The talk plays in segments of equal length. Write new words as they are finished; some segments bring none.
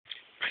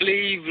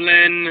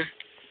Cleveland,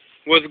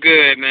 what's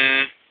good,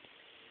 man?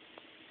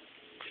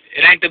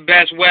 It ain't the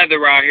best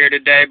weather out here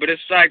today, but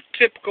it's like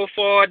typical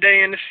fall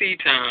day in the sea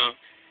town.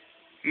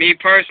 Me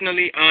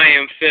personally, I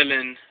am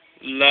feeling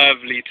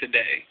lovely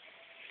today.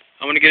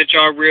 I want to get at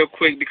y'all real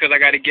quick because I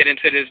got to get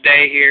into this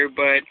day here,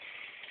 but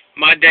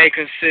my day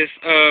consists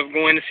of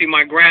going to see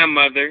my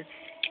grandmother.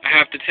 I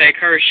have to take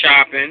her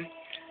shopping.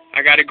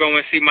 I got to go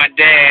and see my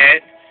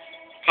dad,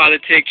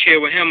 politic,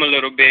 chill with him a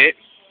little bit.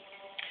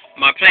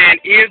 My plan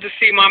is to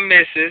see my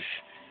missus,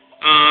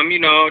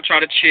 try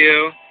to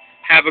chill,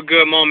 have a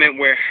good moment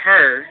with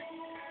her,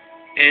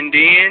 then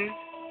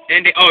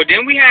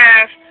we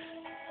have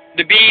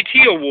the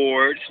BET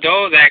Awards.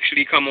 Those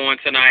actually come on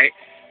tonight,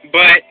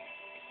 but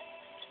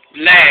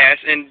last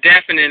and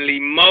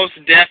definitely, most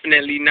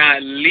definitely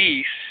not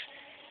least,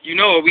 you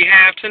know what we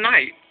have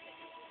tonight?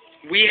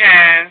 We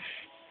have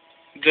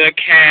the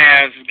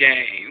Cavs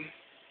game.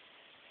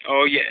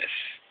 Oh yes,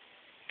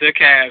 the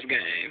Cavs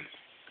game.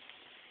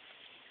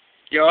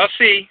 Y'all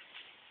see,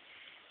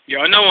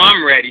 y'all know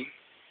I'm ready.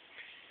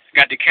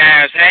 Got the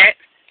Cavs hat.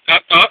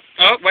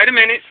 Wait a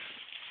minute.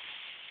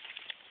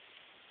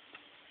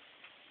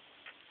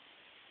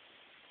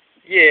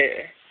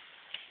 Yeah.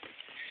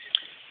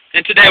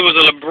 And today was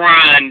a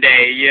LeBron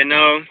day, you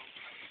know.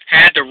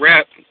 Had to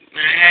rep.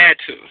 I had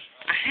to.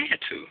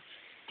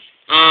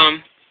 I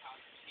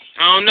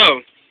don't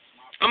know.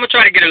 I'm gonna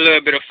try to get a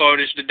little bit of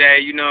footage today,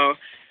 you know.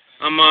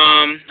 I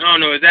don't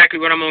know exactly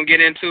what I'm gonna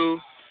get into,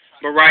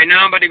 but right now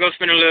I'm about to go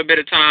spend a little bit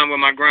of time with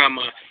my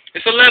grandma.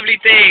 It's a lovely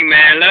thing,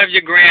 man. Love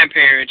your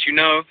grandparents, you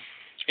know.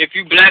 If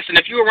you blessed, and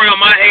if you're around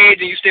my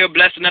age and you still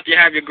blessed enough to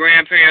have your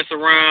grandparents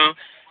around,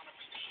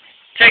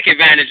 take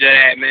advantage of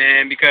that,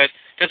 man, because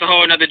there's a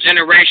whole other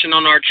generation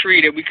on our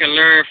tree that we can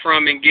learn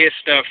from and get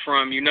stuff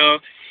from, you know.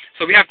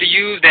 So we have to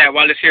use that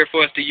while it's here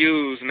for us to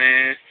use,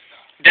 man.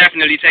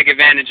 Definitely take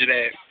advantage of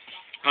that.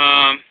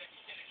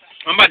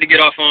 I'm about to get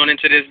off on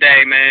into this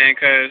day, man,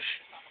 because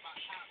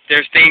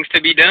there's things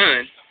to be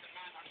done.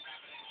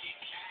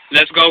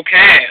 Let's go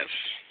Cavs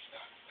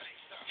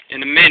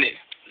in a minute.